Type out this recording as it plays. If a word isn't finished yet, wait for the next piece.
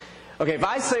Okay, if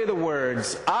I say the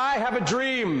words, I have a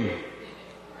dream,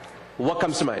 what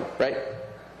comes to mind, right?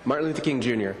 Martin Luther King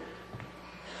Jr.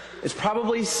 It's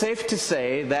probably safe to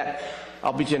say that,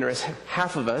 I'll be generous,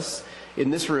 half of us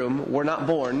in this room were not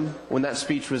born when that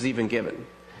speech was even given.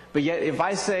 But yet, if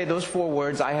I say those 4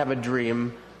 words, I have a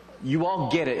dream, you all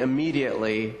get it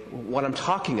immediately what I'm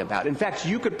talking about. In fact,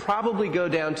 you could probably go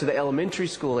down to the elementary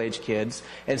school age kids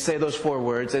and say those 4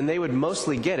 words, and they would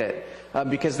mostly get it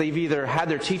because they've either had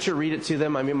their teacher read it to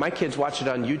them. I mean, my kids watch it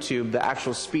on YouTube, the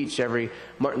actual speech every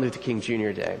Martin Luther King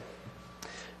Jr. Day.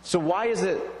 So why is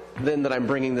it then that I'm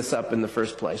bringing this up in the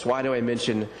first place? Why do I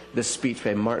mention this speech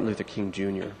by Martin Luther King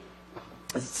Jr.?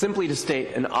 It's simply to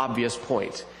state an obvious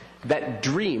point, that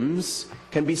dreams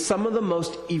can be some of the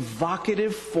most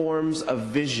evocative forms of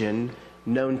vision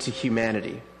known to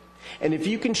humanity. And if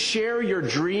you can share your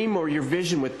dream or your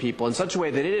vision with people in such a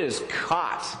way that it is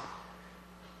caught,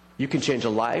 you can change a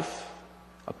life,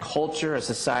 a culture, a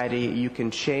society. You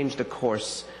can change the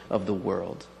course of the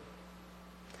world.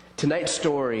 Tonight's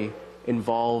story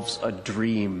involves a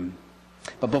dream.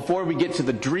 But before we get to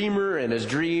the dreamer and his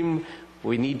dream,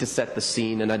 we need to set the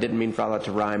scene. And I didn't mean for all that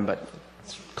to rhyme, but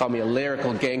call me a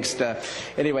lyrical gangsta.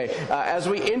 Anyway, as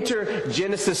we enter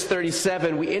Genesis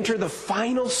 37, we enter the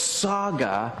final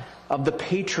saga of the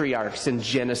patriarchs in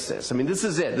Genesis. I mean, this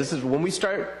is it. This is when we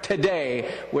start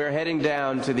today, we're heading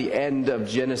down to the end of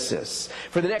Genesis.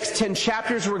 For the next 10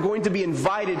 chapters, we're going to be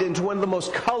invited into one of the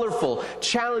most colorful,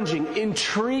 challenging,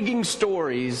 intriguing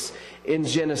stories in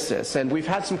Genesis. And we've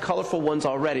had some colorful ones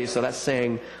already, so that's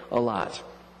saying a lot.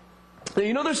 Now,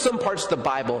 you know, there's some parts of the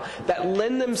Bible that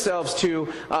lend themselves to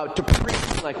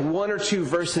preach like 1 or 2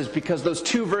 verses because those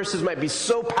 2 verses might be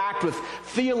so packed with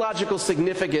theological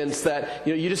significance that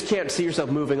you just can't see yourself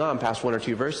moving on past 1 or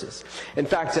 2 verses. In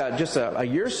fact, just a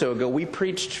year or so ago, we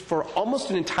preached for almost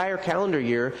an entire calendar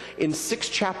year in 6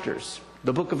 chapters.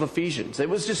 The book of Ephesians. It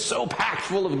was just so packed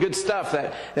full of good stuff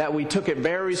that we took it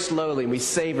very slowly and we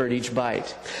savored each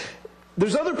bite.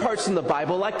 There's other parts in the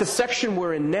Bible, like the section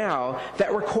we're in now,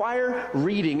 that require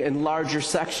reading in larger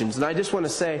sections. And I just want to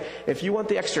say, if you want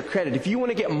the extra credit, if you want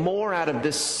to get more out of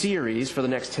this series for the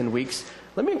next 10 weeks,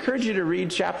 let me encourage you to read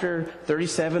chapter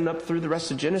 37 up through the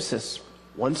rest of Genesis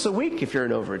once a week if you're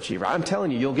an overachiever. I'm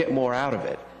telling you, you'll get more out of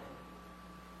it.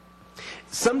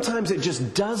 Sometimes it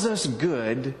just does us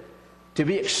good to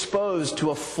be exposed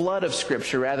to a flood of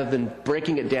Scripture rather than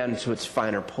breaking it down into its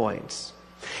finer points.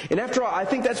 And after all, I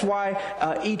think that's why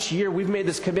each year we've made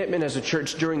this commitment as a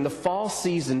church during the fall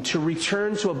season to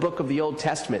return to a book of the Old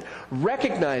Testament,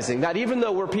 recognizing that even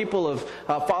though we're people of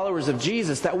followers of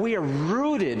Jesus, that we are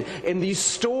rooted in these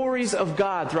stories of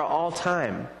God throughout all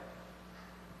time.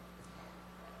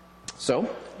 So,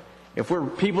 if we're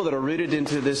people that are rooted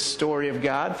into this story of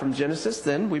God from Genesis,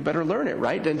 then we better learn it,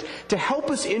 right? And to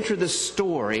help us enter this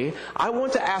story, I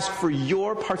want to ask for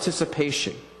your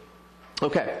participation.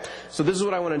 Okay, so this is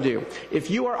what I want to do. If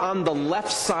you are on the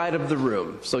left side of the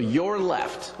room, so your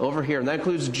left, over here, and that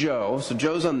includes Joe, so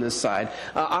Joe's on this side,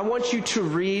 I want you to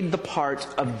read the part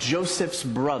of Joseph's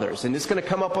brothers. And it's going to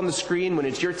come up on the screen when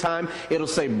it's your time. It'll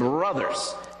say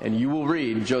brothers, and you will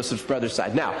read Joseph's brother's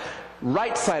side. Now,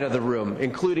 right side of the room,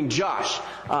 including Josh,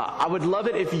 I would love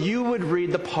it if you would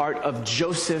read the part of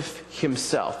Joseph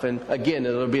himself. And again,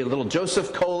 it'll be a little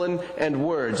Joseph colon and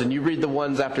words, and you read the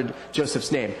ones after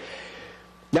Joseph's name.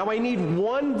 Now I need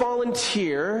one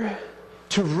volunteer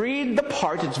to read the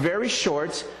part, it's very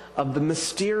short, of the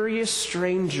mysterious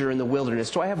stranger in the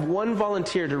wilderness. Do I have one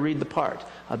volunteer to read the part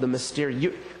of the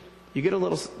mysterious... You get a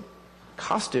little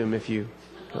costume if you...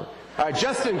 All right,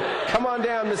 Justin, come on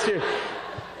down, Mr.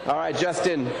 All right,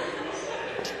 Justin,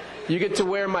 you get to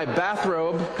wear my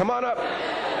bathrobe. Come on up.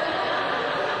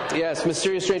 Yes,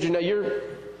 mysterious stranger. Now you're a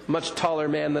much taller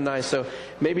man than I, so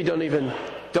maybe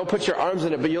don't put your arms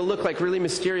in it, but you'll look like really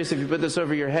mysterious if you put this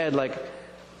over your head like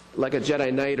a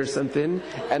Jedi Knight or something.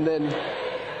 And then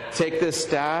take this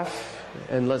staff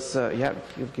and let's,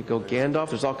 you could go Gandalf.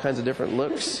 There's all kinds of different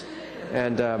looks.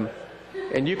 And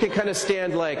you can kind of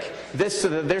stand like this so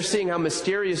that they're seeing how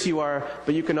mysterious you are,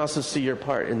 but you can also see your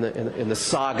part in the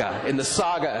saga. In the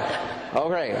saga. All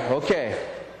right, okay.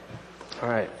 All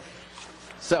right.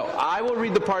 So I will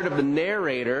read the part of the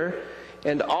narrator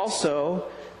and also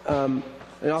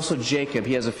Jacob.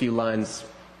 He has a few lines.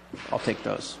 I'll take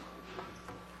those.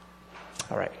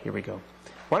 All right, here we go.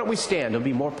 Why don't we stand? There'll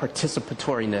be more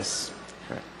participatoriness.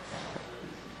 All right.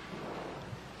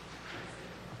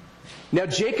 Now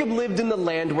Jacob lived in the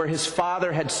land where his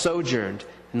father had sojourned,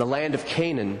 in the land of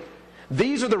Canaan.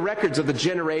 These are the records of the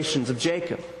generations of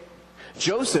Jacob.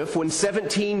 Joseph, when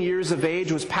 17 years of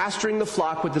age, was pasturing the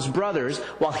flock with his brothers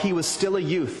while he was still a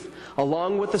youth,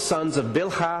 along with the sons of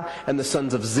Bilhah and the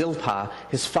sons of Zilpah,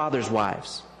 his father's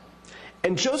wives.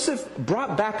 And Joseph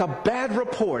brought back a bad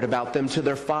report about them to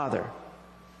their father.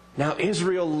 Now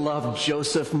Israel loved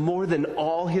Joseph more than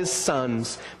all his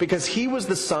sons, because he was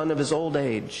the son of his old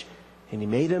age, and he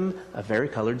made him a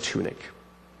varicolored tunic.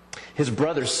 His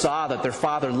brothers saw that their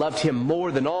father loved him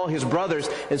more than all his brothers,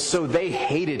 and so they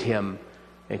hated him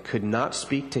and could not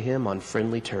speak to him on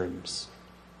friendly terms.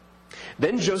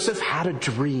 Then Joseph had a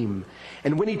dream,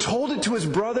 and when he told it to his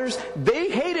brothers, they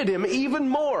hated him even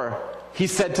more. He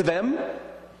said to them,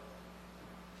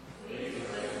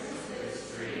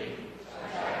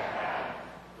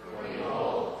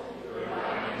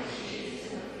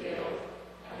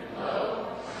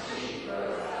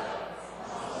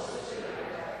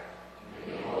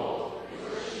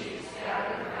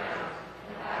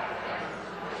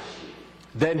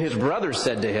 Then his brothers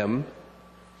said to him,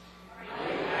 "Are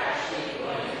you actually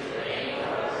going to reign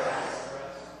over us?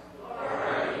 Or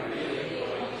are you really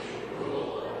going to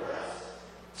rule over us?"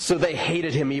 So they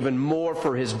hated him even more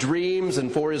for his dreams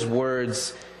and for his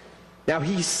words. Now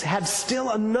he had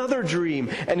still another dream,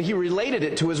 and he related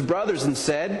it to his brothers and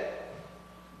said,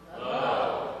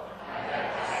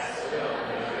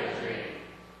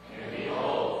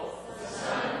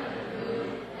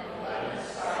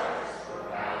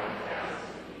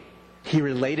 He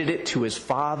related it to his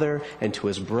father and to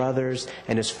his brothers,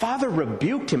 and his father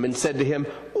rebuked him and said to him,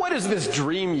 "What is this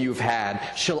dream you've had?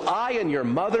 Shall I and your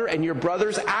mother and your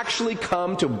brothers actually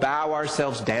come to bow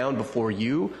ourselves down before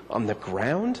you on the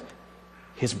ground?"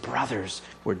 His brothers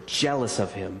were jealous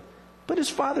of him, but his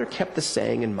father kept the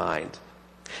saying in mind.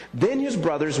 Then his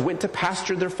brothers went to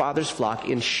pasture their father's flock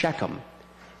in Shechem.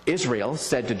 Israel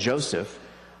said to Joseph,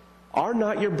 "Are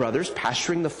not your brothers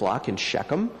pasturing the flock in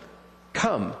Shechem?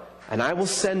 Come, and I will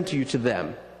send you to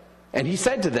them." And he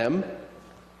said to them,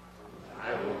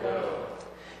 "I will go."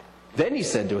 Then he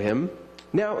said to him,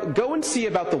 "Now go and see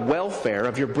about the welfare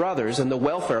of your brothers and the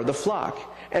welfare of the flock,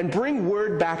 and bring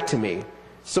word back to me."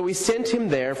 So he sent him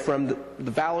there from to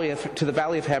the valley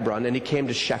of Hebron, and he came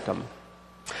to Shechem.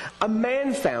 A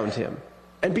man found him,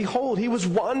 and behold, he was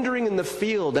wandering in the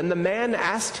field, and the man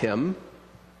asked him,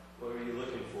 "What are you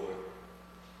looking for?"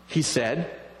 He said,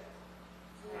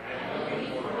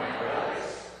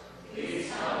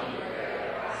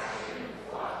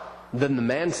 Then the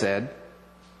man said,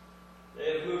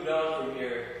 "They have moved on from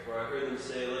here, for I heard them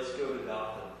say, 'Let's go to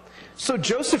Dothan.'" So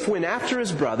Joseph went after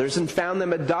his brothers and found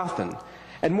them at Dothan.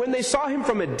 And when they saw him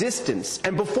from a distance,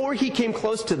 and before he came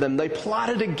close to them, they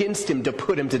plotted against him to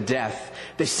put him to death.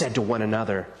 They said to one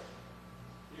another,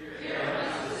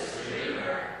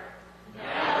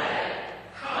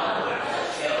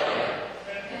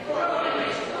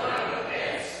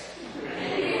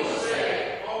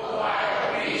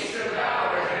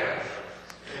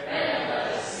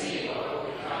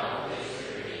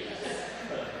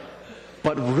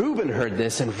 But Reuben heard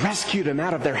this and rescued him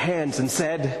out of their hands and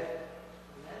said,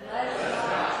 "Let us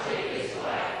not take his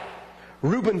wife."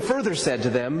 Reuben further said to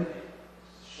them,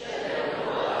 "Shed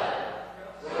no blood,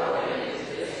 throw him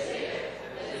into this pit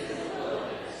that is in the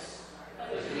wilderness,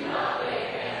 but do not lay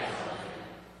hands on him."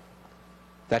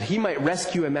 That he might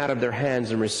rescue him out of their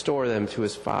hands and restore them to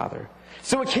his father.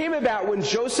 So it came about when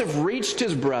Joseph reached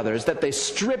his brothers that they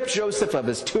stripped Joseph of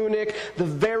his tunic, the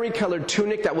varicolored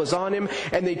tunic that was on him,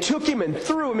 and they took him and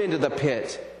threw him into the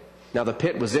pit. Now the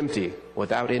pit was empty,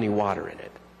 without any water in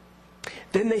it.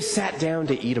 Then they sat down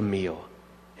to eat a meal.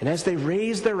 And as they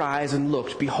raised their eyes and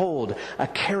looked, behold, a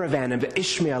caravan of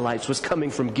Ishmaelites was coming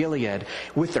from Gilead,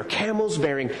 with their camels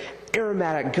bearing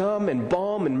aromatic gum and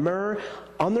balm and myrrh,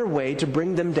 on their way to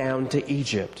bring them down to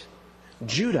Egypt.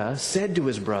 Judah said to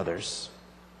his brothers,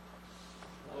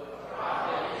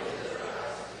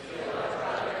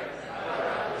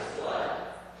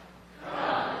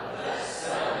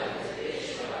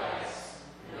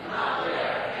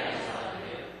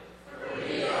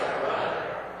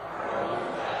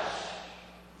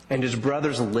 and his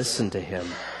brothers listened to him.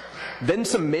 Then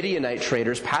some Midianite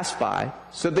traders passed by,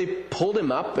 so they pulled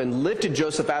him up and lifted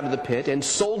Joseph out of the pit and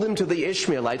sold him to the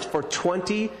Ishmaelites for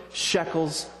 20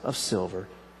 shekels of silver.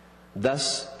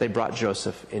 Thus they brought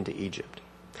Joseph into Egypt.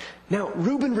 Now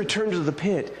Reuben returned to the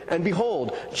pit, and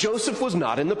behold, Joseph was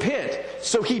not in the pit.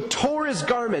 So he tore his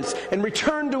garments and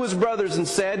returned to his brothers and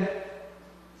said,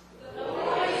 "The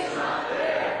boy is not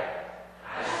there.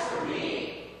 As for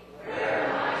me, where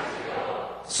am I to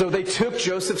go?" So they took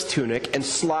Joseph's tunic and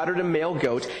slaughtered a male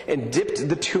goat and dipped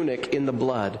the tunic in the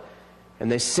blood.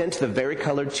 And they sent the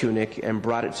varicolored tunic and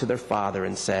brought it to their father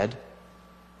and said,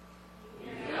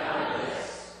 "You found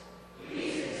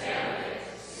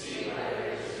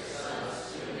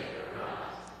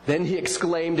Then he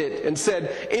exclaimed it and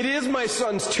said, "It is my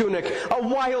son's tunic. A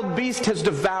wild beast has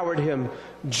devoured him.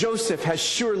 Joseph has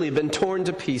surely been torn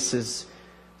to pieces."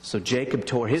 So Jacob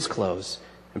tore his clothes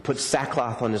and put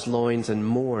sackcloth on his loins and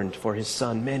mourned for his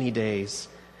son many days.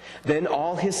 Then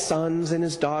all his sons and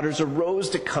his daughters arose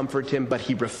to comfort him, but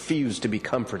he refused to be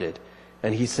comforted.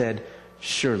 And he said,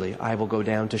 "Surely I will go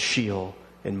down to Sheol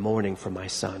in mourning for my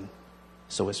son."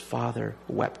 So his father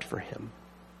wept for him.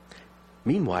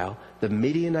 Meanwhile, the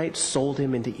Midianites sold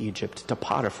him into Egypt to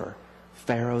Potiphar,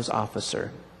 Pharaoh's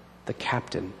officer, the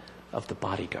captain of the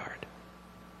bodyguard.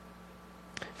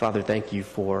 Father, thank you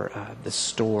for this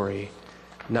story,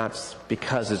 not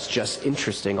because it's just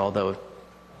interesting, although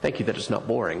thank you that it's not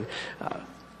boring.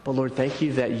 But Lord, thank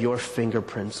you that your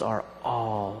fingerprints are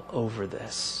all over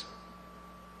this.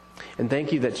 And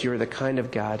thank you that you're the kind of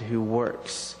God who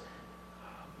works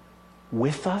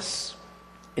with us,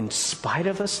 in spite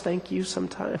of us, thank you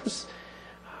sometimes.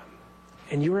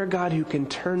 And you are a God who can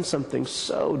turn something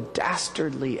so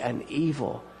dastardly and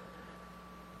evil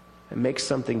and make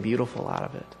something beautiful out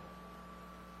of it.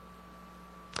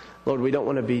 Lord, we don't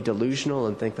want to be delusional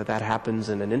and think that that happens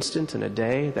in an instant, in a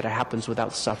day, that it happens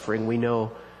without suffering. We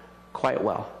know quite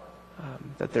well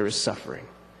that there is suffering.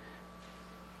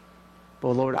 But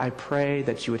Lord, I pray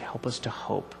that you would help us to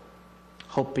hope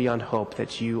beyond hope,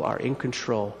 that you are in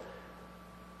control,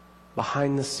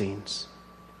 behind the scenes,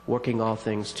 working all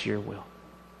things to your will.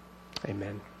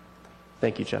 Amen.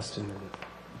 Thank you, Justin.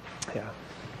 Yeah.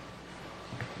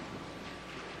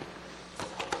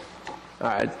 All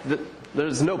right.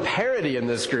 There's no parody in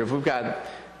this group. We've got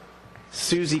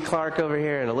Susie Clark over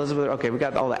here and Elizabeth. Okay, we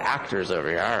got all the actors over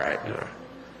here. All right.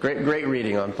 Great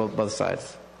reading on both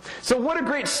sides. So what a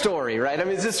great story, right? I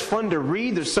mean, it's just fun to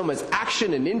read. There's so much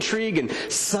action and intrigue and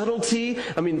subtlety.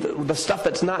 I mean, the stuff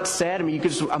that's not said. I mean, you could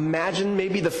just imagine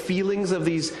maybe the feelings of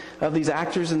these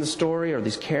actors in the story or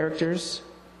these characters.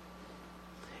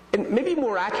 And maybe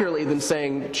more accurately than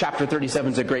saying chapter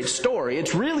 37 is a great story,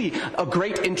 it's really a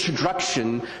great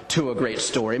introduction to a great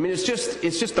story. I mean, it's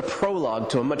just the prologue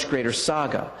to a much greater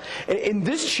saga. In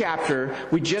this chapter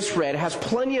we just read, it has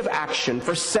plenty of action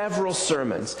for several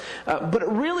sermons, but it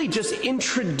really just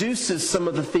introduces some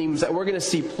of the themes that we're going to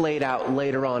see played out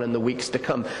later on in the weeks to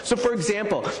come. So, for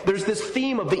example, there's this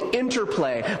theme of the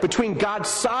interplay between God's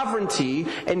sovereignty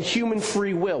and human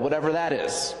free will, whatever that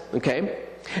is. Okay?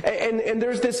 And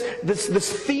there's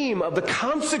this theme of the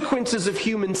consequences of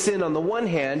human sin on the one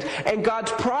hand, and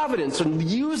God's providence and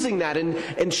using that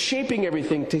and shaping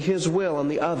everything to his will on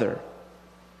the other.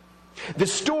 The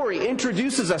story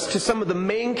introduces us to some of the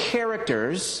main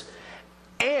characters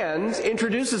and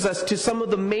introduces us to some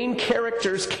of the main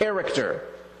characters' character.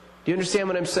 Do you understand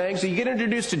what I'm saying? So you get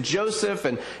introduced to Joseph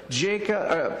and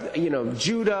Jacob,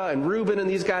 Judah and Reuben and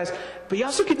these guys, but you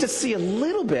also get to see a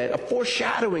little bit, a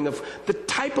foreshadowing of the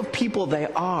type of people they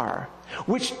are,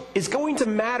 which is going to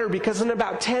matter because in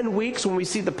about 10 weeks when we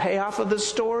see the payoff of this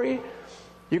story,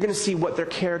 you're going to see what their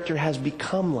character has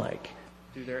become like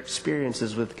through their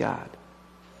experiences with God.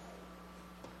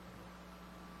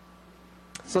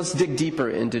 So let's dig deeper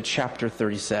into chapter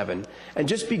 37 and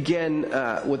just begin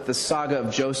with the saga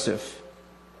of Joseph.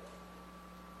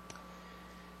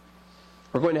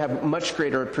 We're going to have much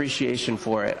greater appreciation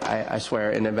for it, I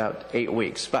swear, in about 8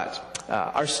 weeks. But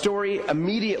our story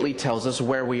immediately tells us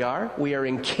where we are. We are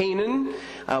in Canaan,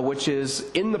 which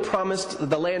is in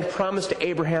the land promised to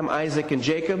Abraham, Isaac, and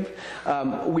Jacob.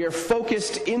 We are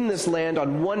focused in this land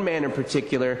on one man in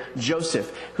particular,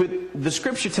 Joseph, who the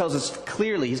scripture tells us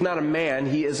clearly he's not a man,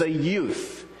 he is a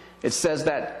youth. It says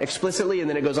that explicitly, and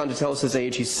then it goes on to tell us his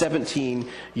age. He's 17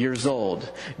 years old.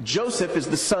 Joseph is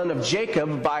the son of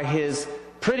Jacob by his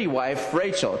pretty wife,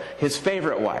 Rachel, his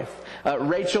favorite wife.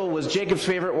 Rachel was Jacob's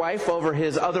favorite wife over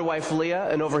his other wife, Leah,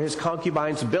 and over his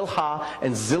concubines, Bilhah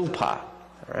and Zilpah.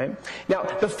 All right? Now,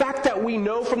 the fact that we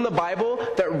know from the Bible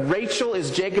that Rachel is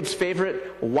Jacob's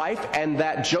favorite wife and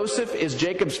that Joseph is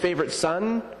Jacob's favorite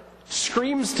son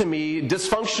screams to me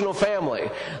dysfunctional family.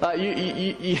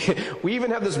 We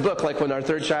even have this book, like when our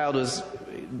third child was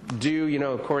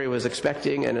due, Corey was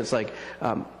expecting, and it's like,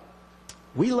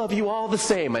 we love you all the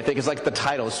same, I think is like the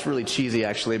title. It's really cheesy,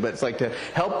 actually, but it's like to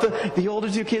help the older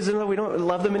two kids, and we don't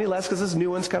love them any less because this new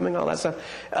one's coming, all that stuff.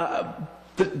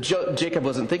 Jacob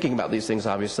wasn't thinking about these things,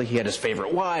 obviously. He had his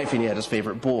favorite wife, and he had his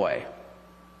favorite boy.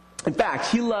 In fact,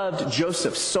 he loved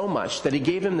Joseph so much that he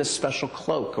gave him this special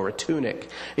cloak or a tunic.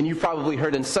 And you've probably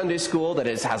heard in Sunday school that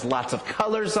it has lots of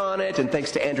colors on it. And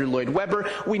thanks to Andrew Lloyd Webber,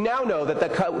 we now know that the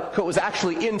coat was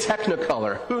actually in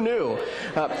Technicolor. Who knew?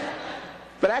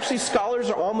 But actually, scholars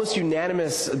are almost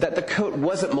unanimous that the coat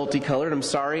wasn't multicolored. I'm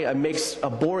sorry, it makes a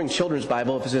boring children's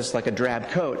Bible if it's just like a drab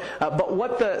coat. But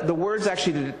what the words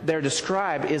actually there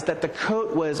describe is that the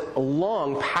coat was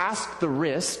long past the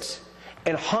wrist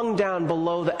and hung down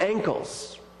below the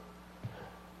ankles.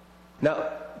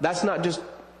 Now, that's not just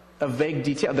a vague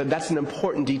detail. That's an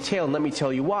important detail, and let me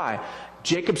tell you why.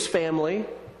 Jacob's family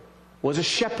was a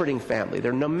shepherding family.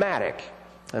 They're nomadic.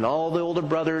 And all the older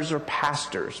brothers are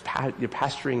pastors. You're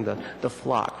pastoring the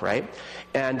flock, right?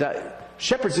 And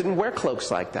shepherds didn't wear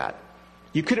cloaks like that.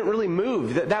 You couldn't really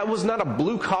move. That was not a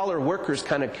blue-collar workers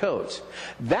kind of coat.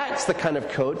 That's the kind of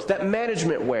coat that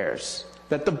management wears,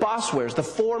 that the boss wears, the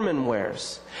foreman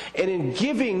wears. And in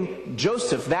giving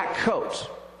Joseph that coat,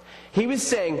 he was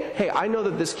saying, hey, I know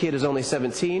that this kid is only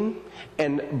 17,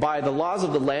 and by the laws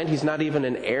of the land, he's not even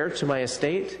an heir to my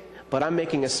estate, but I'm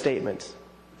making a statement.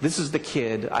 This is the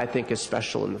kid I think is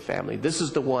special in the family. This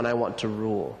is the one I want to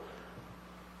rule.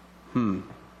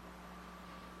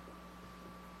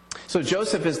 So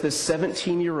Joseph is this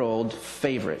 17-year-old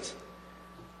favorite.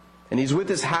 And he's with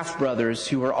his half-brothers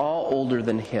who are all older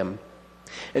than him.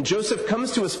 And Joseph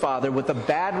comes to his father with a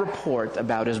bad report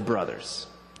about his brothers.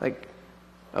 Like,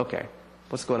 okay,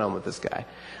 what's going on with this guy?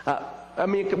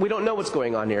 We don't know what's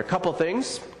going on here. A couple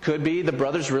things. Could be the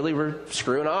brothers really were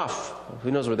screwing off.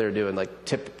 Who knows what they were doing, like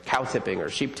cow tipping or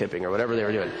sheep tipping or whatever they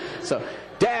were doing. So,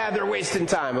 Dad, they're wasting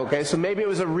time, okay? So maybe it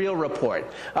was a real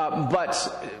report.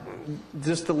 But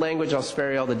just the language, I'll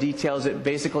spare you all the details. It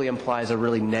basically implies a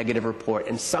really negative report.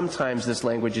 And sometimes this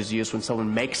language is used when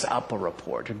someone makes up a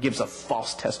report or gives a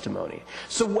false testimony.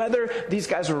 So whether these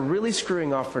guys were really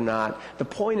screwing off or not, the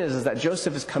point is that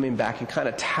Joseph is coming back and kind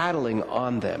of tattling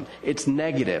on them. It's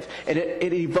negative. And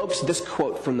it evokes this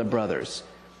quote from the brothers.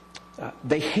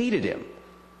 They hated him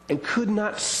and could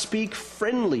not speak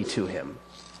friendly to him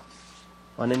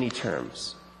on any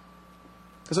terms.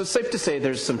 So it's safe to say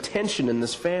there's some tension in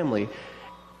this family.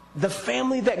 The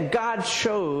family that God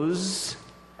chose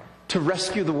to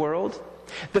rescue the world,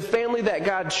 the family that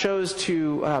God chose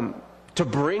to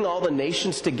bring all the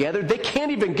nations together, they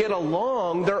can't even get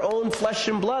along, their own flesh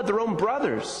and blood, their own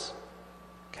brothers.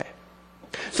 Okay.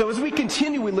 So as we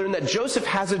continue, we learn that Joseph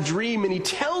has a dream and he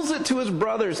tells it to his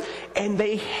brothers, and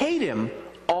they hate him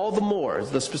all the more,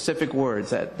 is the specific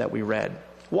words that we read.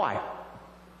 Why?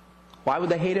 Why would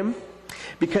they hate him?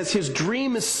 Because his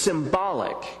dream is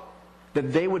symbolic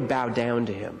that they would bow down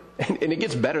to him. And it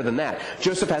gets better than that.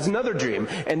 Joseph has another dream,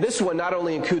 and this one not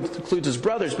only includes his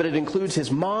brothers, but it includes his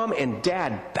mom and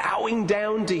dad bowing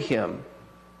down to him.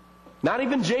 Not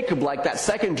even Jacob like that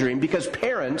second dream, because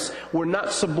parents were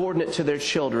not subordinate to their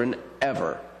children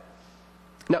ever.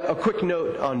 Now, a quick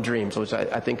note on dreams, which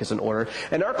I think is in order.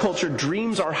 In our culture,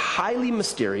 dreams are highly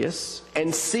mysterious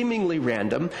and seemingly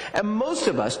random, and most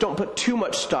of us don't put too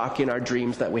much stock in our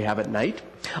dreams that we have at night.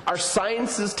 Our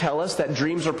sciences tell us that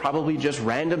dreams are probably just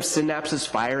random synapses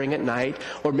firing at night,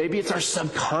 or maybe it's our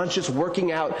subconscious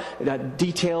working out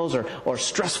details or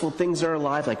stressful things in our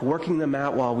life, like working them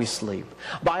out while we sleep.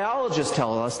 Biologists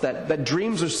tell us that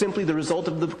dreams are simply the result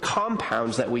of the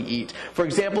compounds that we eat. For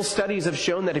example, studies have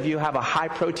shown that if you have a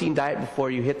high-protein diet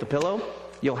before you hit the pillow,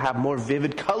 you'll have more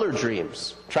vivid color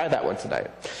dreams. Try that one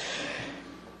tonight.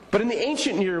 But in the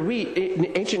ancient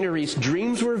Near East,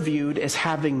 dreams were viewed as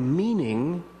having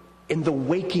meaning in the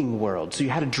waking world. So you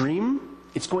had a dream,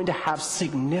 it's going to have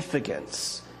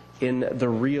significance in the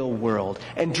real world.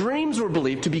 And dreams were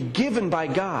believed to be given by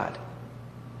God.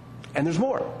 And there's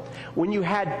more. When you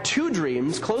had two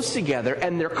dreams close together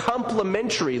and they're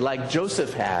complementary like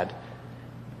Joseph had,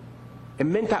 it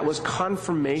meant that was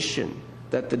confirmation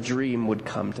that the dream would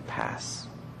come to pass.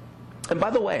 And by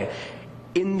the way,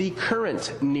 in the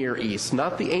current Near East,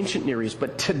 not the ancient Near East,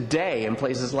 but today in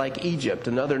places like Egypt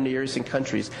and other Near Eastern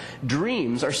countries,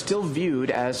 dreams are still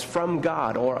viewed as from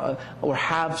God or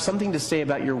have something to say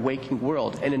about your waking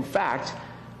world. And in fact,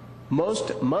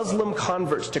 most Muslim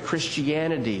converts to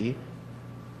Christianity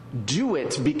do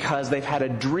it because they've had a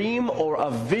dream or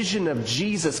a vision of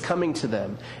Jesus coming to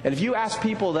them. And if you ask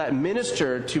people that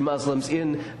minister to Muslims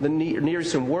in the Near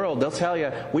Eastern world, they'll tell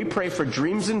you, we pray for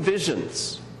dreams and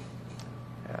visions.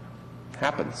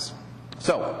 Happens.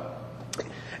 So,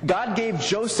 God gave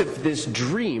Joseph this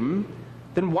dream,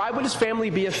 then why would his family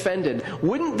be offended?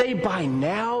 Wouldn't they by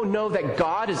now know that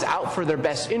God is out for their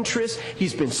best interest?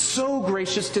 He's been so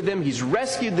gracious to them. He's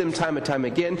rescued them time and time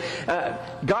again.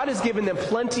 God has given them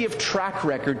plenty of track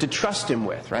record to trust him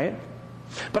with, right?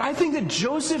 But I think that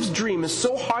Joseph's dream is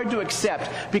so hard to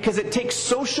accept because it takes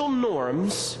social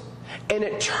norms and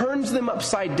it turns them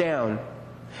upside down.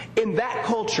 In that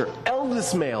culture,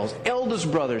 eldest males,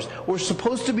 eldest brothers were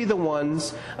supposed to be the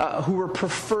ones who were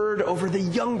preferred over the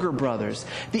younger brothers.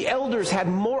 The elders had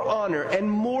more honor and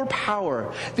more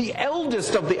power. The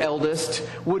eldest of the eldest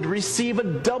would receive a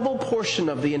double portion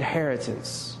of the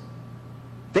inheritance.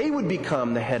 They would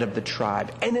become the head of the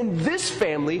tribe. And in this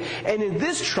family and in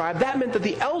this tribe, that meant that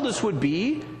the eldest would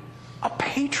be a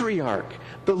patriarch,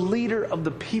 the leader of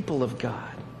the people of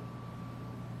God.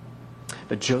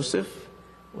 But Joseph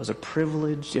was a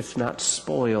privileged, if not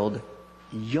spoiled,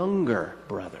 younger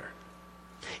brother.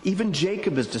 Even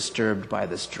Jacob is disturbed by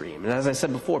this dream. And as I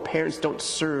said before, parents don't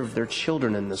serve their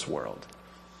children in this world.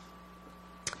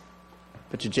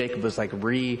 But Jacob was like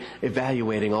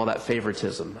re-evaluating all that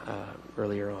favoritism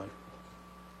earlier on.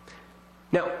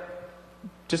 Now,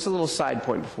 just a little side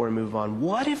point before we move on.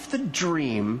 What if the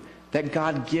dream that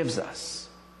God gives us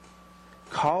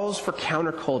calls for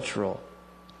countercultural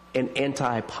and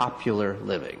anti-popular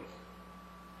living?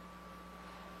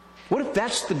 What if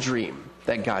that's the dream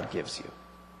that God gives you?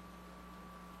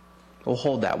 We'll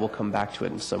hold that. We'll come back to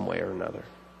it in some way or another.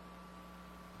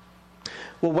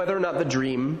 Well, whether or not the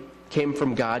dream came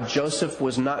from God, Joseph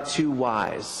was not too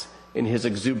wise in his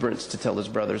exuberance to tell his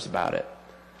brothers about it.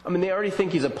 I mean, they already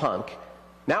think he's a punk.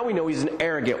 Now we know he's an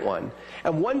arrogant one.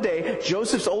 And one day,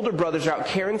 Joseph's older brothers are out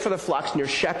caring for the flocks near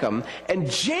Shechem, and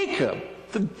Jacob,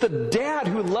 the dad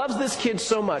who loves this kid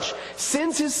so much,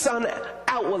 sends his son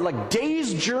out like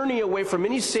days' journey away from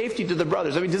any safety to the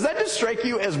brothers. I mean, does that just strike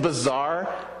you as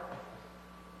bizarre?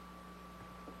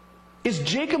 Is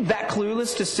Jacob that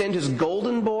clueless to send his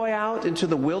golden boy out into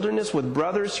the wilderness with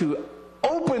brothers who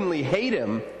openly hate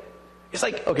him? It's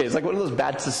like one of those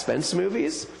bad suspense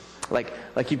movies. Like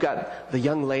you've got the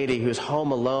young lady who's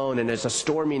home alone and it's a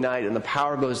stormy night and the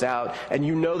power goes out and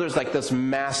you know there's like this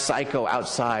mass psycho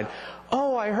outside.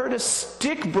 Oh, I heard a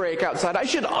stick break outside. I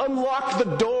should unlock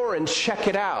the door and check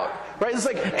it out. Right? It's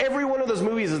like every one of those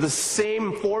movies is the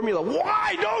same formula.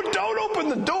 Why? Don't open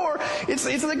the door. It's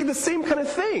like the same kind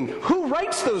of thing. Who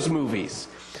writes those movies?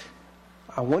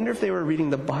 I wonder if they were reading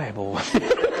the Bible.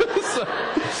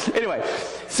 Anyway,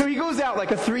 so he goes out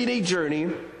like a 3-day journey,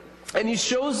 and he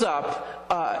shows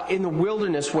up in the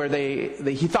wilderness where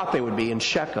he thought they would be, in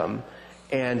Shechem.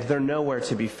 And they're nowhere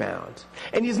to be found.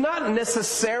 And he's not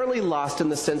necessarily lost in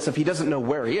the sense of he doesn't know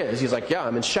where he is. He's like, yeah,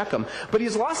 I'm in Shechem. But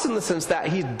he's lost in the sense that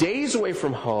he's days away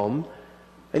from home,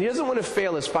 and he doesn't want to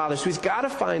fail his father, so he's got to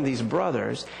find these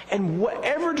brothers. And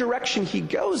whatever direction he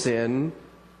goes in,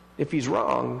 if he's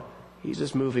wrong, he's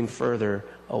just moving further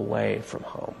away from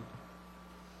home.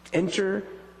 Enter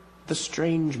the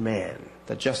strange man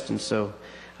that Justin so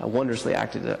wondrously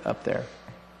acted up there.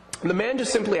 And the man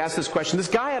just simply asked this question, this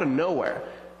guy out of nowhere,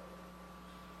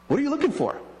 what are you looking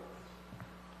for?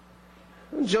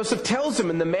 And Joseph tells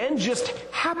him, and the man just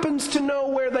happens to know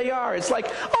where they are. It's like,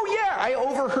 oh yeah, I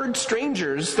overheard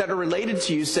strangers that are related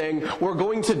to you saying, we're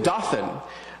going to Dothan.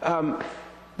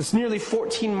 It's nearly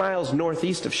 14 miles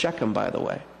northeast of Shechem, by the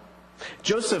way.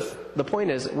 Joseph, the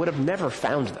point is, would have never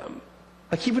found them.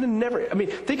 Like he would have never, I mean,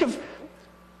 think of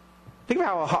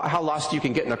how lost you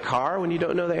can get in a car when you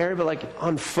don't know the area, but like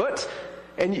on foot,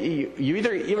 and you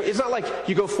either, it's not like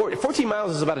you go 14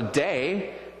 miles is about a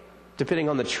day, depending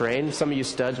on the train. Some of you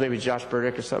studs, maybe Josh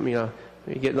Burdick or something,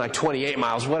 you get like 28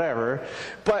 miles, whatever.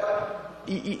 But,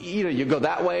 you go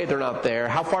that way, they're not there.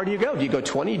 How far do you go? Do you go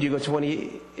 20? Do you go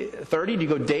 20, 30? Do you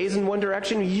go days in one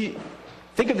direction?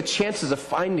 Think of the chances of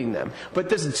finding them. But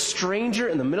this stranger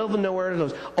in the middle of nowhere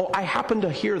goes, oh, I happen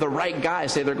to hear the right guy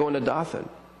say they're going to Dothan.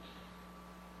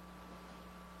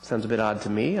 Sounds a bit odd to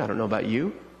me. I don't know about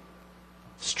you.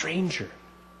 Stranger.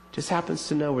 Just happens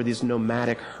to know where these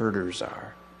nomadic herders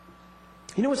are.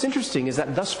 You know what's interesting is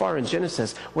that thus far in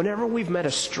Genesis, whenever we've met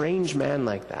a strange man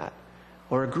like that,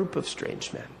 or a group of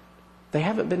strange men, they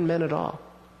haven't been men at all.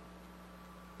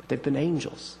 But they've been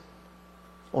angels.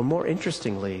 Or more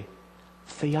interestingly,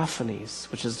 theophanies,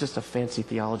 which is just a fancy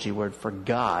theology word for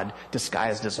God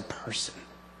disguised as a person.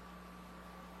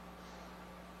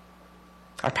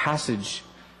 Our passage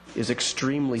is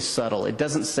extremely subtle. It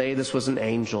doesn't say this was an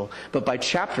angel, but by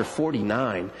chapter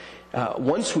 49,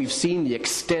 once we've seen the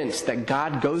extent that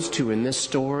God goes to in this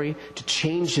story to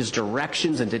change his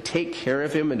directions and to take care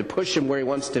of him and to push him where he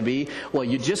wants to be, well,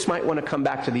 you just might want to come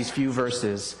back to these few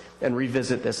verses and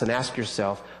revisit this and ask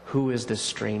yourself, who is this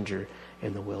stranger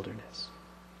in the wilderness?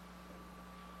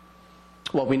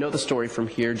 Well, we know the story from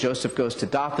here. Joseph goes to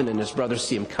Dothan and his brothers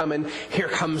see him coming. Here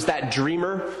comes that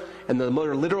dreamer. And the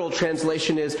more literal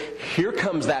translation is, here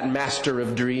comes that master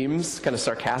of dreams. Kind of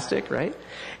sarcastic, right?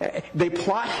 They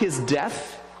plot his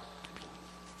death.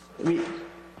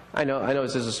 I know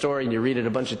this is a story and you read it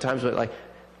a bunch of times, but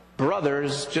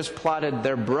brothers just plotted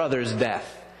their brother's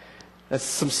death. That's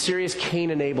some serious Cain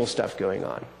and Abel stuff going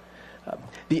on.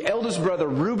 The eldest brother,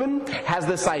 Reuben, has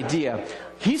this idea.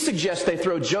 He suggests they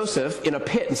throw Joseph in a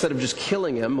pit instead of just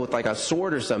killing him with like a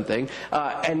sword or something.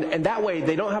 And that way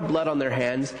they don't have blood on their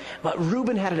hands. But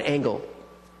Reuben had an angle.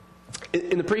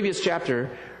 In the previous chapter,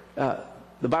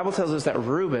 the Bible tells us that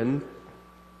Reuben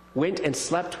went and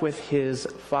slept with his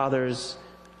father's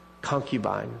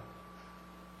concubine.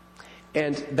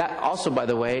 And that also, by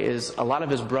the way, is a lot of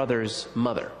his brother's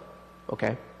mother.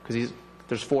 Okay? Because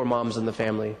there's 4 moms in the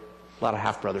family. A lot of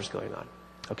half-brothers going on.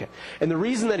 Okay. And the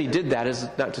reason that he did that is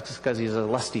not just because he's a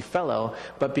lusty fellow,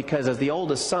 but because as the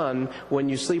oldest son, when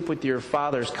you sleep with your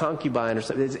father's concubine or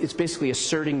something, it's basically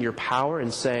asserting your power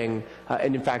and saying,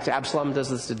 and in fact, Absalom does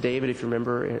this to David, if you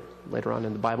remember later on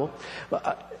in the Bible.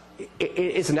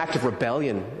 It's an act of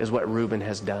rebellion is what Reuben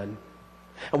has done.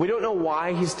 And we don't know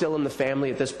why he's still in the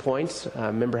family at this point.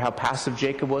 Remember how passive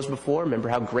Jacob was before? Remember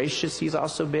how gracious he's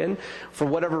also been? For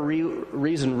whatever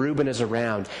reason, Reuben is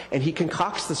around. And he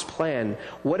concocts this plan.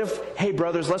 What if, hey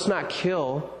brothers, let's not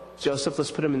kill Joseph,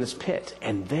 let's put him in this pit.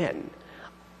 And then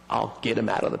I'll get him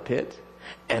out of the pit.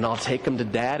 And I'll take him to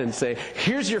dad and say,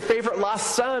 here's your favorite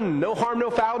lost son. No harm,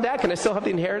 no foul, dad. Can I still have the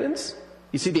inheritance?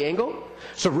 You see the angle?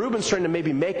 So Reuben's trying to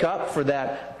maybe make up for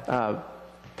that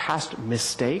past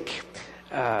mistake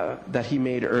that he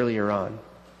made earlier on.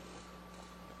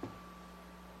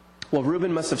 Well,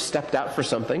 Reuben must have stepped out for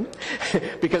something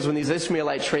because when these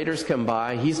Ishmaelite traders come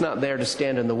by, he's not there to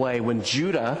stand in the way. When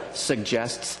Judah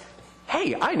suggests,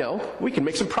 hey, I know, we can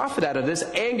make some profit out of this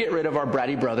and get rid of our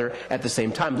bratty brother at the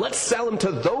same time. Let's sell him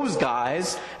to those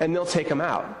guys and they'll take him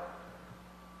out.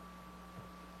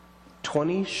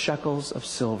 20 shekels of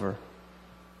silver.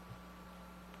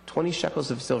 20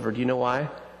 shekels of silver. Do you know why?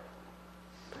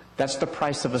 That's the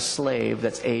price of a slave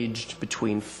that's aged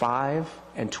between 5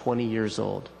 and 20 years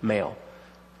old, male.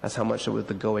 That's how much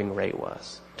the going rate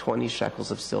was. 20 shekels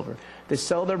of silver. They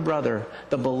sell their brother,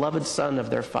 the beloved son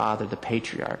of their father, the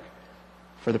patriarch,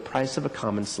 for the price of a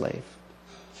common slave.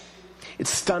 It's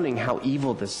stunning how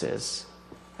evil this is.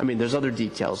 I mean, there's other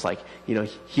details like,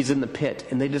 he's in the pit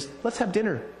and they just, let's have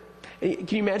dinner. And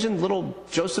can you imagine little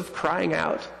Joseph crying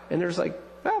out? And there's like,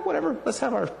 whatever, let's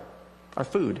have our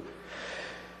food.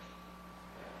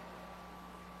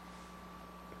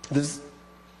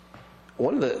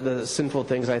 One of the sinful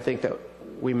things I think that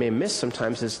we may miss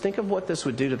sometimes is think of what this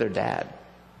would do to their dad.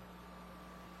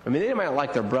 I mean, they might not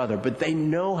like their brother, but they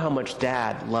know how much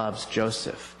dad loves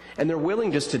Joseph. And they're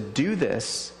willing just to do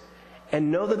this and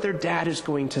know that their dad is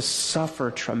going to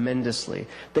suffer tremendously.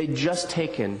 They'd just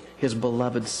taken his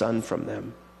beloved son from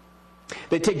them.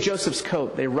 They take Joseph's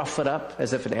coat, they rough it up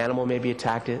as if an animal maybe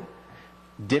attacked it,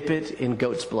 dip it in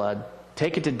goat's blood,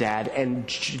 take it to dad, and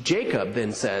Jacob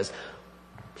then says,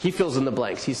 he fills in the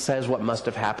blanks. He says what must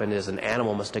have happened is an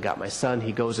animal must have got my son.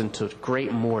 He goes into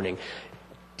great mourning.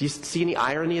 Do you see any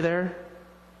irony there?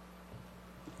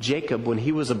 Jacob, when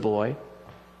he was a boy,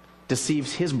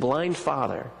 deceives his blind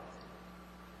father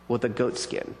with a goat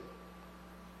skin.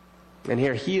 And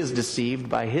here he is deceived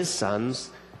by his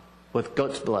sons with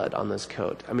goat's blood on this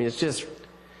coat. I mean, it's just,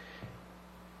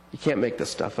 you can't make this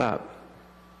stuff up.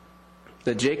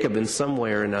 That Jacob, in some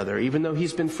way or another, even though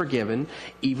he's been forgiven,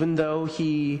 even though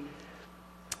he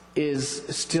is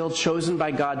still chosen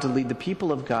by God to lead the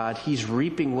people of God, he's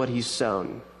reaping what he's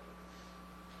sown.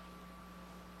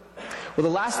 Well, the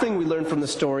last thing we learn from the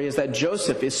story is that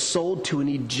Joseph is sold to an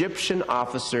Egyptian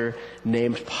officer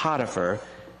named Potiphar,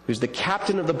 who's the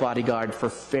captain of the bodyguard for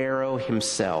Pharaoh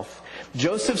himself.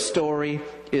 Joseph's story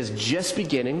is just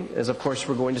beginning, as of course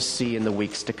we're going to see in the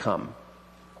weeks to come.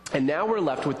 And now we're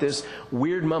left with this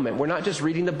weird moment. We're not just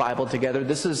reading the Bible together.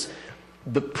 This is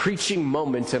the preaching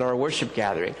moment in our worship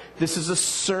gathering. This is a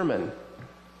sermon.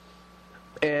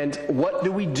 And what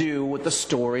do we do with a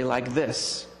story like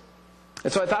this?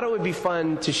 And so I thought it would be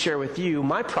fun to share with you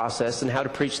my process and how to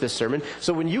preach this sermon.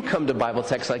 So when you come to Bible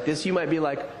text like this, you might be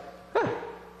like, I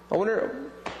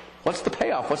wonder, what's the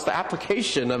payoff? What's the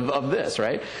application of this,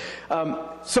 right?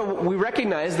 So we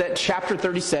recognize that chapter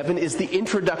 37 is the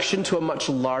introduction to a much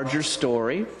larger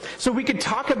story. So we could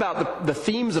talk about the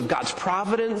themes of God's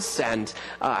providence and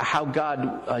how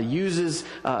God uses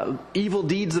evil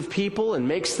deeds of people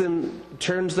and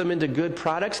turns them into good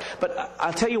products. But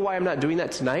I'll tell you why I'm not doing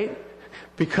that tonight.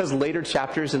 Because later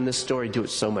chapters in this story do it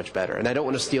so much better. And I don't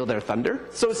want to steal their thunder.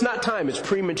 So it's not time. It's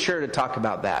premature to talk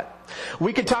about that.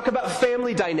 We could talk about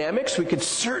family dynamics. We could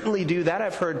certainly do that.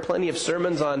 I've heard plenty of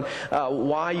sermons on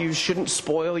why you shouldn't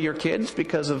spoil your kids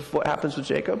because of what happens with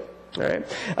Jacob. All right.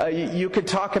 You could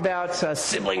talk about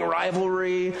sibling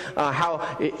rivalry,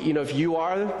 how, if you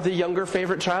are the younger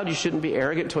favorite child, you shouldn't be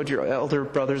arrogant toward your elder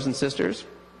brothers and sisters.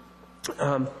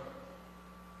 And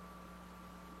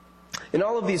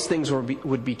all of these things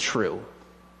would be true.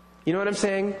 You know what I'm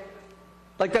saying?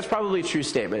 Like, that's probably a true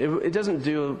statement. It doesn't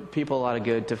do people a lot of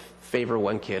good to favor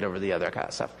one kid over the other kind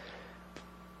of stuff.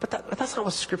 But that's not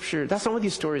what Scripture, that's not what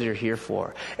these stories are here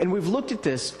for. And we've looked at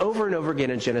this over and over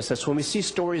again in Genesis when we see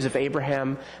stories of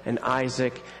Abraham and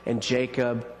Isaac and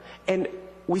Jacob. And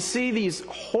we see these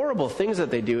horrible things that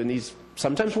they do and these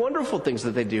sometimes wonderful things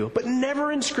that they do. But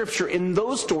never in Scripture, in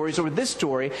those stories or this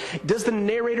story, does the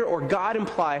narrator or God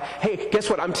imply, hey, guess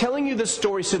what? I'm telling you this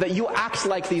story so that you act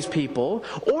like these people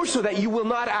or so that you will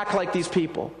not act like these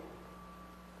people.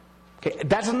 Okay,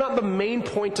 that's not the main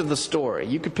point of the story.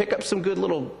 You could pick up some good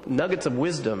little nuggets of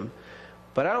wisdom,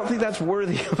 but I don't think that's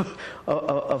worthy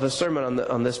of a sermon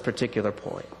on this particular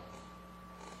point.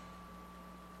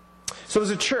 So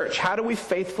as a church, how do we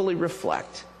faithfully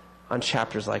reflect on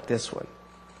chapters like this one?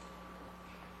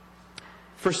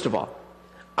 First of all,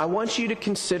 I want you to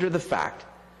consider the fact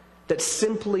that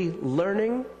simply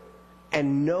learning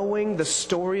and knowing the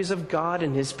stories of God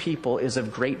and His people is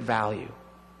of great value.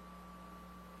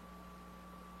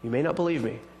 You may not believe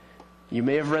me. You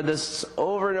may have read this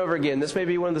over and over again. This may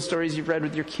be one of the stories you've read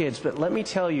with your kids. But let me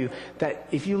tell you that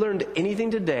if you learned anything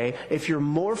today, if you're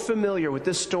more familiar with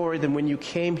this story than when you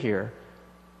came here,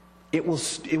 it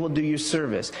will do you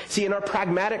service. See, in our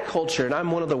pragmatic culture, and I'm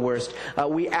one of the worst,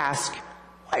 we ask,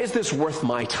 why is this worth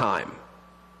my time?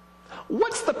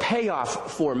 What's the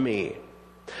payoff for me?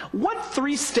 What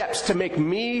 3 steps to make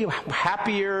me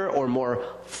happier or more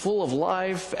full of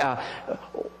life?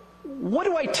 What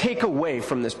do I take away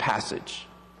from this passage?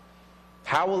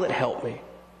 How will it help me?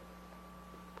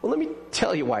 Well, let me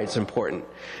tell you why it's important.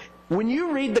 When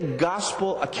you read the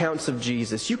gospel accounts of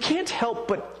Jesus, you can't help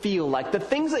but feel like the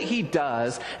things that He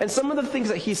does and some of the things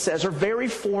that He says are very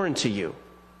foreign to you.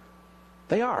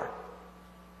 They are.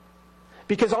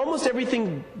 Because almost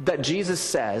everything that Jesus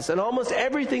says and almost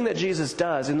everything that Jesus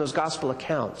does in those gospel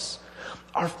accounts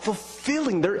are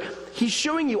fulfilling. He's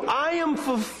showing you, I am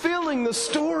fulfilling the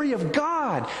story of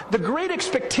God, the great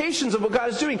expectations of what God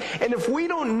is doing. And if we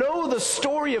don't know the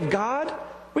story of God,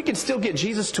 we can still get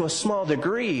Jesus to a small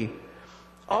degree.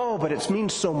 Oh, but it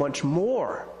means so much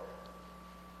more.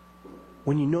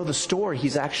 When you know the story,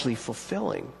 He's actually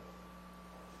fulfilling.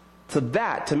 So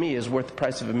that, to me, is worth the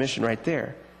price of admission right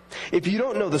there. If you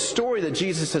don't know the story that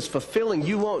Jesus is fulfilling,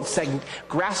 you won't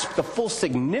grasp the full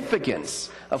significance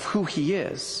of who He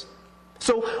is.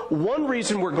 So one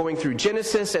reason we're going through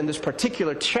Genesis and this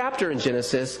particular chapter in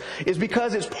Genesis is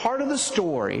because it's part of the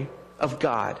story of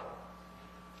God.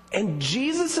 And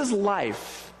Jesus'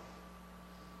 life,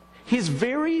 His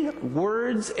very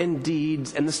words and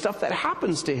deeds and the stuff that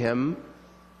happens to Him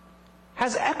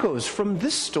has echoes from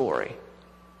this story.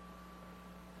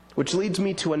 Which leads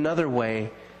me to another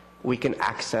way we can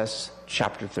access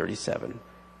chapter 37.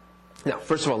 Now,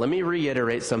 first of all, let me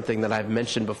reiterate something that I've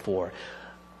mentioned before.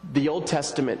 The Old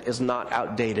Testament is not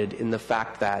outdated in the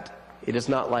fact that it is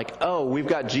not like, oh, we've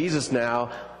got Jesus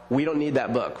now, we don't need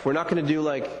that book. We're not going to do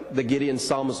like the Gideon,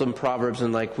 Psalms, and Proverbs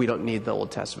and like we don't need the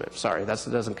Old Testament. Sorry, that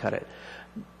doesn't cut it.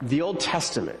 The Old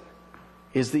Testament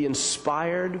is the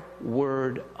inspired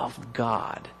Word of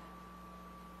God.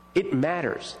 It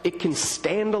matters. It can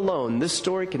stand alone. This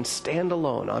story can stand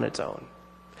alone on its own.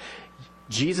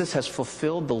 Jesus has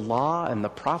fulfilled the law and the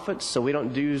prophets, so we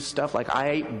don't do stuff like, I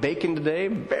ate bacon today,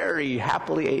 very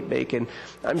happily ate bacon.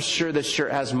 I'm sure this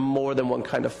shirt has more than one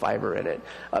kind of fiber in it.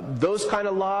 Those kind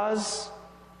of laws,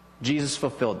 Jesus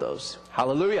fulfilled those.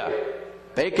 Hallelujah.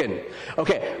 Bacon.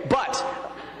 Okay,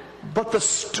 but the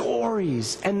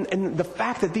stories and the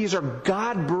fact that these are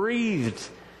God-breathed,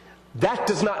 that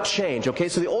does not change, okay?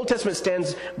 So the Old Testament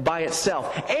stands by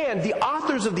itself. And the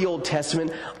authors of the Old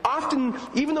Testament often,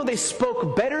 even though they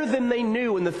spoke better than they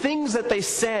knew, and the things that they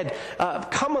said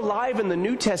come alive in the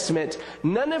New Testament,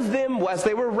 none of them, as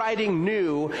they were writing,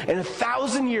 knew in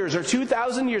 1,000 years or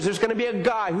 2,000 years, there's going to be a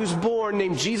guy who's born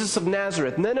named Jesus of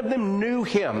Nazareth. None of them knew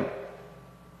Him.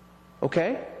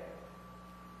 Okay?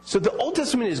 So the Old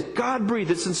Testament is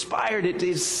God-breathed. It's inspired. It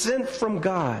is sent from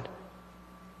God.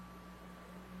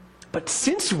 But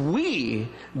since we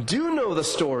do know the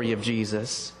story of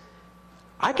Jesus,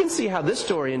 I can see how this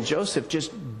story in Joseph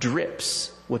just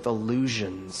drips with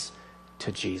allusions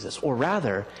to Jesus. Or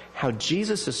rather, how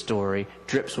Jesus' story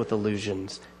drips with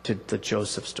allusions to the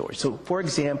Joseph story. So, for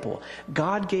example,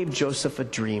 God gave Joseph a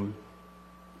dream.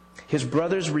 His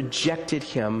brothers rejected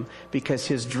him because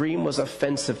his dream was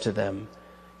offensive to them.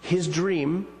 His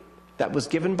dream that was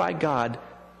given by God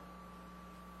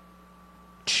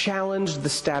challenged the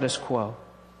status quo.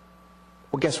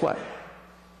 Well, guess what?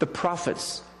 The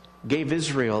prophets gave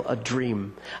Israel a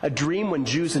dream when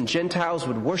Jews and Gentiles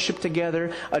would worship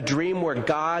together, a dream where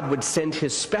God would send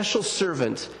his special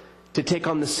servant to take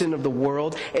on the sin of the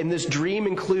world. And this dream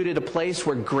included a place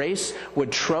where grace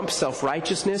would trump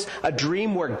self-righteousness, a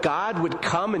dream where God would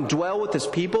come and dwell with his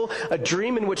people, a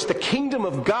dream in which the kingdom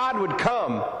of God would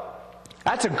come.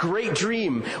 That's a great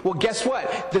dream. Well, guess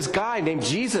what? This guy named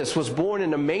Jesus was born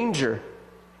in a manger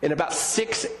in about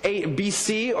 6-8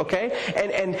 BC, okay?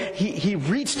 And he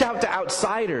reached out to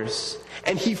outsiders,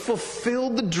 and he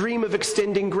fulfilled the dream of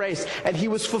extending grace, and he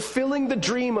was fulfilling the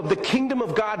dream of the kingdom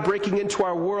of God breaking into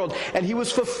our world, and he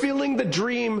was fulfilling the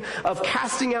dream of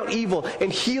casting out evil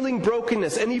and healing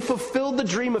brokenness, and he fulfilled the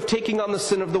dream of taking on the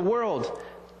sin of the world.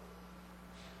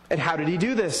 And how did he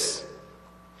do this?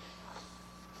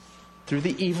 Through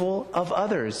the evil of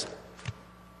others.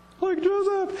 Like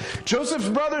Joseph. Joseph's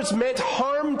brothers meant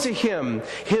harm to him.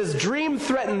 His dream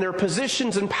threatened their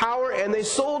positions and power, and they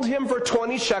sold him for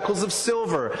 20 shekels of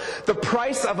silver, the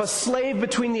price of a slave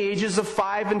between the ages of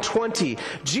 5 and 20.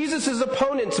 Jesus'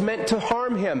 opponents meant to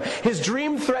harm him. His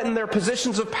dream threatened their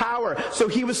positions of power, so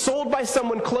he was sold by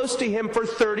someone close to him for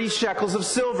 30 shekels of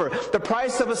silver, the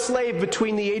price of a slave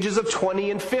between the ages of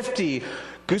 20 and 50.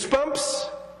 Goosebumps?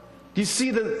 You see,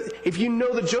 if you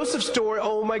know the Joseph story,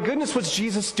 oh my goodness, what's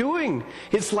Jesus doing?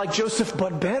 It's like Joseph,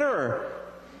 but better.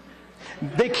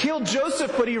 They killed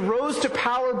Joseph, but he rose to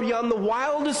power beyond the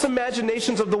wildest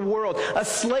imaginations of the world. A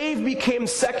slave became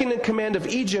second in command of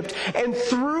Egypt, and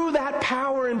through that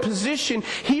power and position,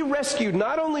 he rescued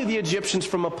not only the Egyptians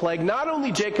from a plague, not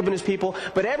only Jacob and his people,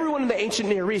 but everyone in the ancient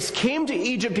Near East came to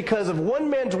Egypt because of one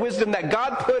man's wisdom that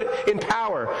God put in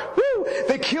power. Woo!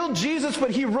 They killed Jesus,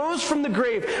 but he rose from the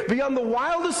grave beyond the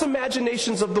wildest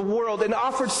imaginations of the world and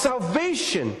offered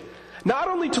salvation not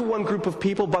only to one group of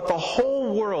people, but the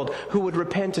whole world who would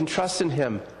repent and trust in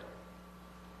him.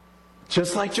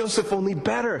 Just like Joseph, only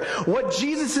better. What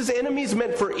Jesus' enemies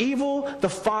meant for evil, the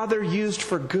Father used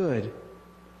for good.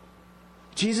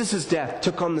 Jesus' death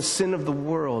took on the sin of the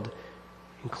world,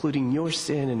 including your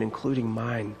sin and including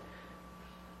mine.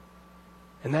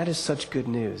 And that is such good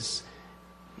news.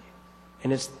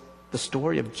 And it's the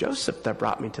story of Joseph that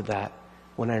brought me to that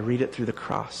when I read it through the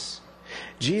cross.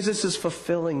 Jesus is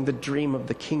fulfilling the dream of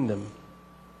the kingdom.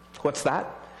 What's that?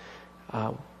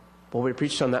 Well, we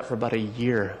preached on that for about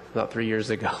about 3 years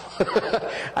ago.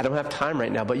 I don't have time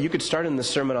right now, but you could start in the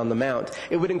Sermon on the Mount.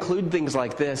 It would include things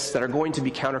like this that are going to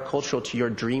be countercultural to your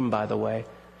dream, by the way.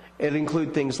 It'd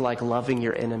include things like loving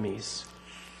your enemies,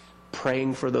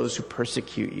 praying for those who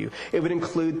persecute you. It would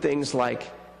include things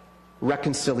like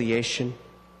reconciliation,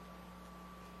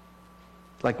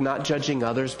 like not judging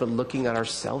others, but looking at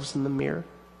ourselves in the mirror.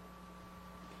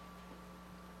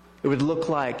 It would look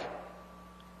like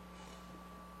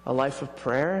a life of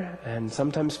prayer and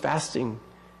sometimes fasting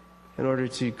in order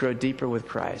to grow deeper with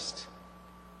Christ.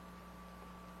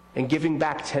 And giving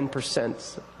back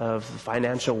 10% of the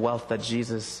financial wealth that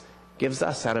Jesus gives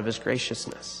us out of his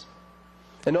graciousness.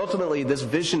 And ultimately, this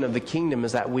vision of the kingdom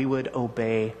is that we would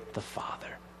obey the Father.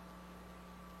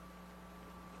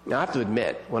 Now, I have to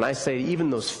admit, when I say even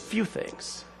those few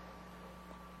things,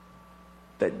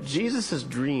 that Jesus'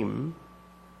 dream,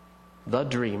 the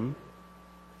dream,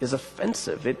 is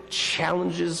offensive. It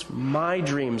challenges my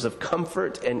dreams of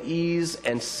comfort and ease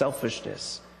and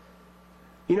selfishness.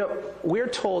 You know, we're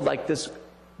told like this,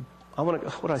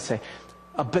 what do I say?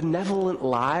 A benevolent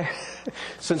lie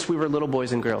since we were little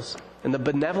boys and girls. And the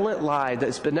benevolent lie,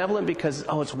 that's benevolent because,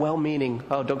 it's well-meaning.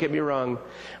 Oh, don't get me wrong.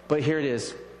 But here it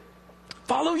is.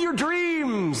 Follow your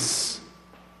dreams.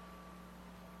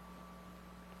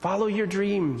 Follow your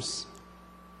dreams.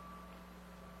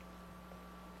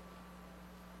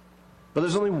 But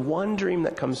there's only one dream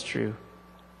that comes true,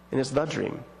 and it's the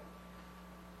dream.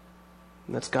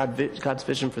 And that's God's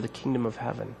vision for the kingdom of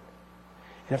heaven.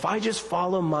 And if I just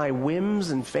follow my whims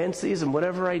and fancies and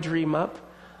whatever I dream up,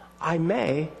 I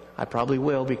probably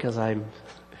will because I'm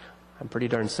pretty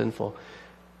darn sinful.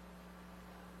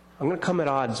 I'm going to come at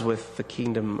odds with the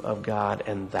kingdom of God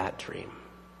and that dream.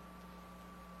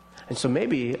 And so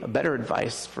maybe a better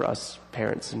advice for us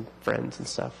parents and friends and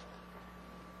stuff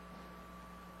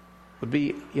would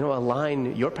be,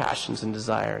 align your passions and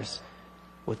desires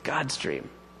with God's dream.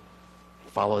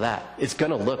 Follow that. It's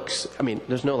going to look,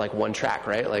 there's no like one track,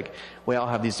 right? Like we all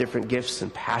have these different gifts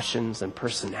and passions and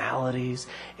personalities.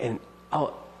 And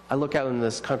I look out in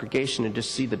this congregation and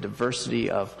just see the diversity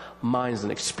of minds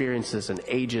and experiences and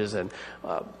ages and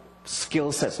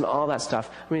skill sets and all that stuff.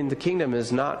 The kingdom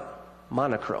is not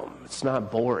monochrome. It's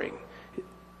not boring.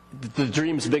 The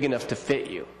dream's big enough to fit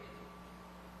you.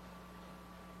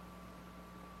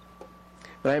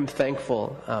 But I am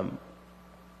thankful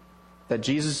that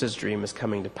Jesus' dream is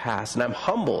coming to pass. And I'm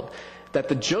humbled that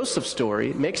the Joseph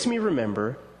story makes me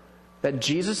remember that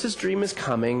Jesus' dream is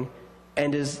coming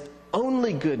and is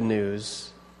only good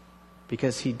news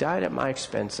because he died at my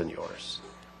expense and yours.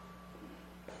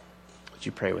 Would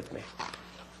you pray with me?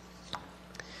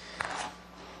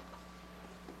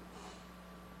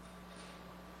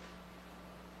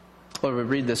 Lord, we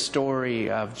read the story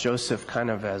of Joseph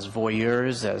kind of as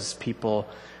voyeurs, as people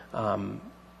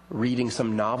reading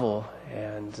some novel,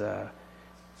 and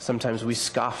sometimes we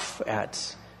scoff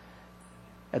at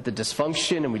the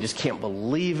dysfunction, and we just can't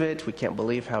believe it. We can't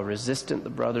believe how resistant the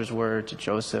brothers were to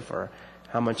Joseph, or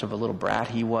how much of a little brat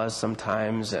he was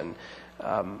sometimes. And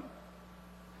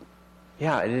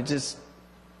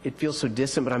it feels so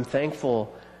distant, but I'm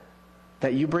thankful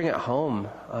that you bring it home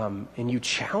and you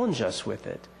challenge us with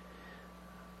it.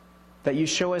 That you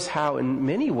show us how, in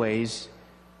many ways,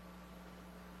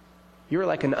 you're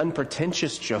like an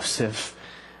unpretentious Joseph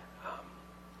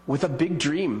with a big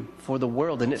dream for the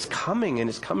world, and it's coming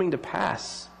to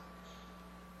pass.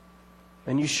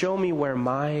 And you show me where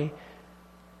my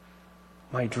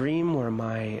dream, where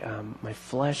my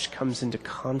flesh comes into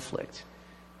conflict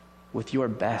with your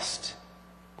best,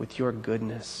 with your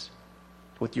goodness,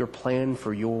 with your plan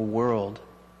for your world.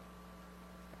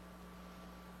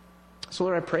 So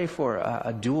Lord, I pray for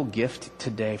a dual gift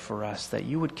today for us, that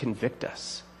you would convict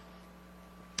us.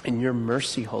 In your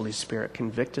mercy, Holy Spirit,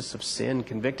 convict us of sin,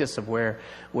 convict us of where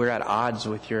we're at odds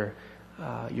with your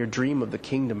dream of the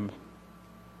kingdom.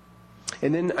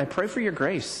 And then I pray for your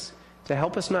grace to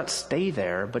help us not stay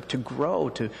there, but to grow,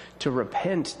 to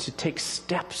repent, to take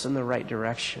steps in the right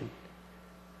direction.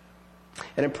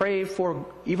 And I pray for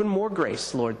even more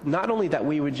grace, Lord, not only that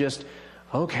we would just,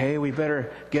 okay, we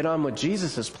better get on with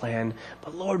Jesus' plan.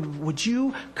 But Lord, would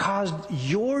you cause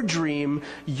your dream,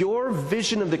 your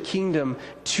vision of the kingdom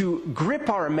to grip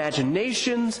our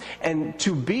imaginations and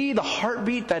to be the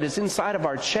heartbeat that is inside of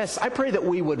our chests? I pray that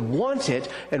we would want it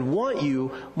and want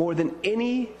you more than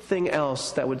anything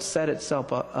else that would set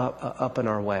itself up in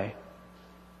our way.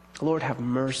 Lord, have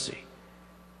mercy.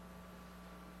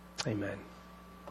 Amen.